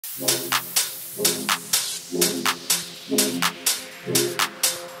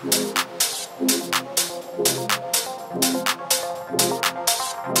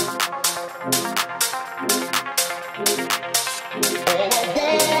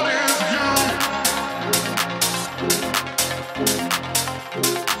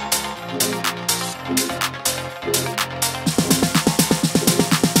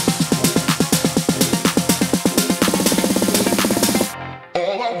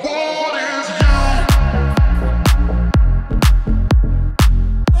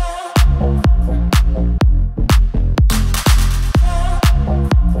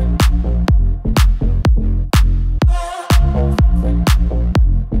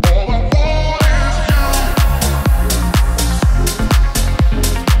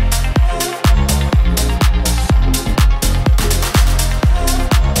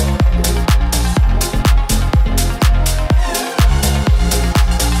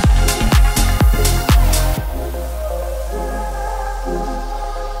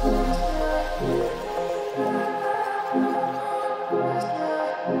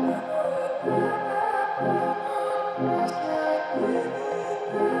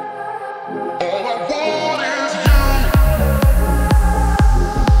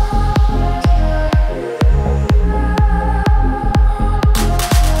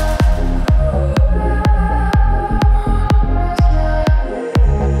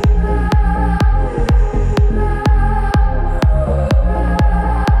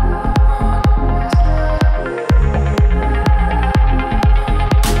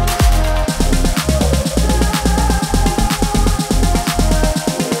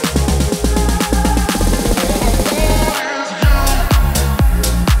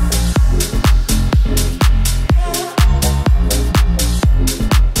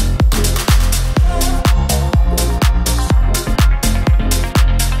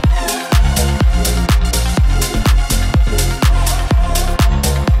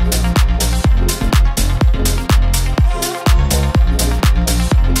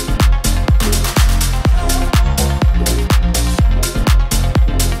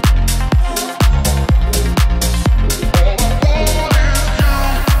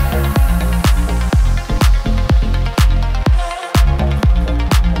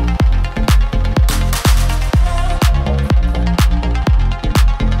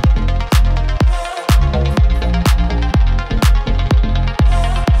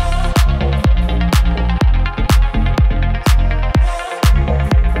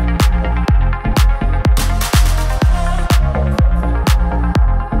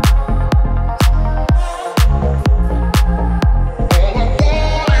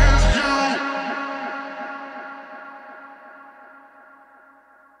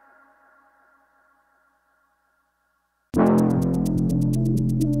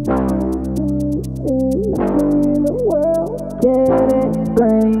Can't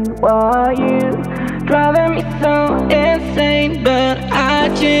explain why you driving me so insane, but I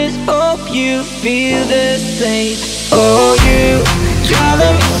just hope you feel the same. Oh, you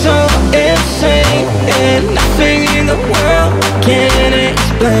driving me so insane, and nothing in the world can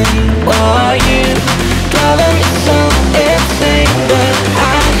explain why you driving me so insane, but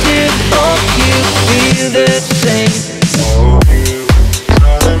I just hope you feel the same. Oh, you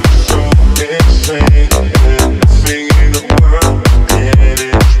driving me so insane, and nothing in the world can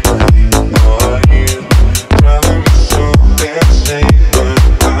explain why you driving me so insane, but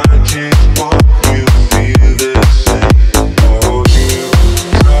I just hope you feel the same. Oh, you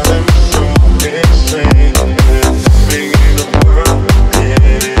driving me so insane, and nothing in the world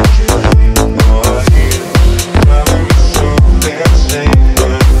can explain why you driving me so insane,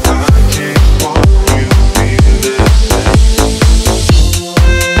 but I just hope you feel the same.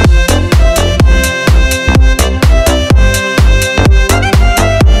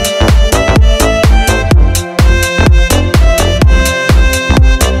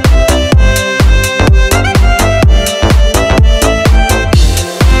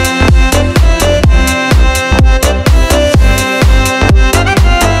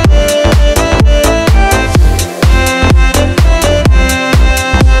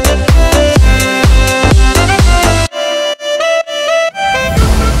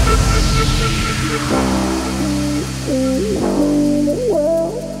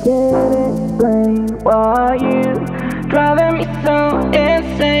 Can't explain why you driving me so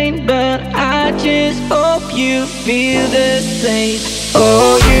insane, but I just hope you feel the same.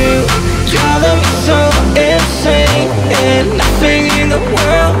 Oh, you driving me so insane, and nothing in the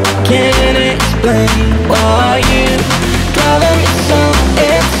world can explain why you driving me so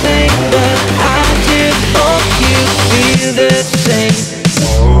insane, but I just hope you feel the same.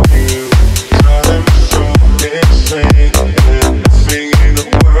 Oh,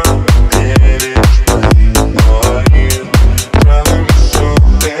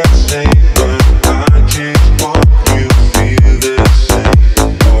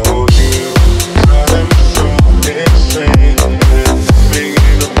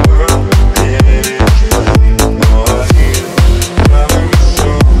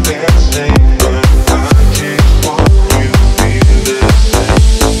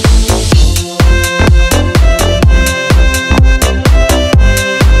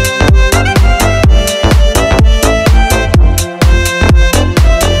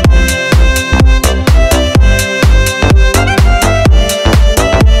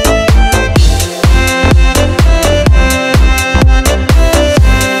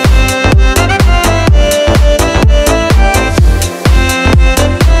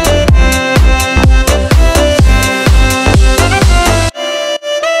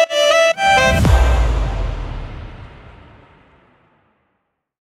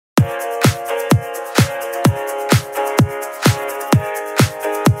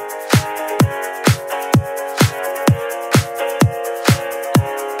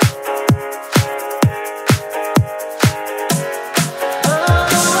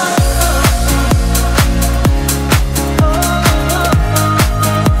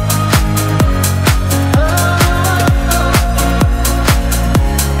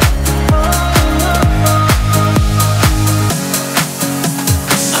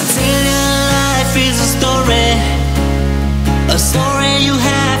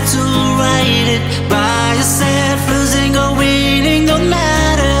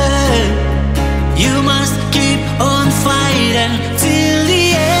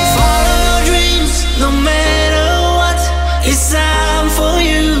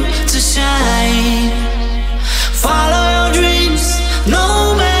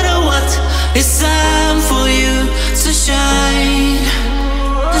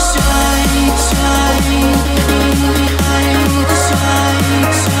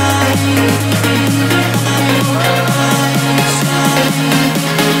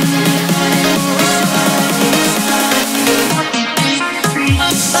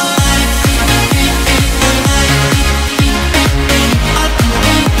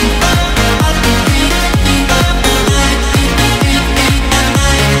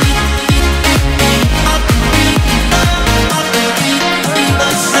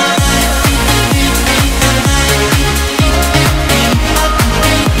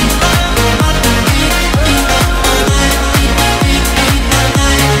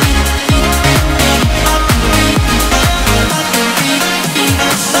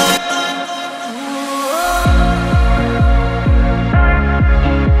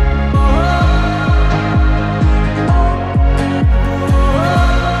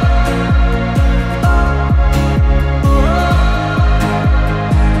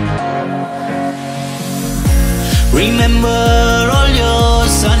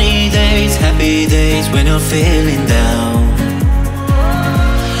 when you're feeling down.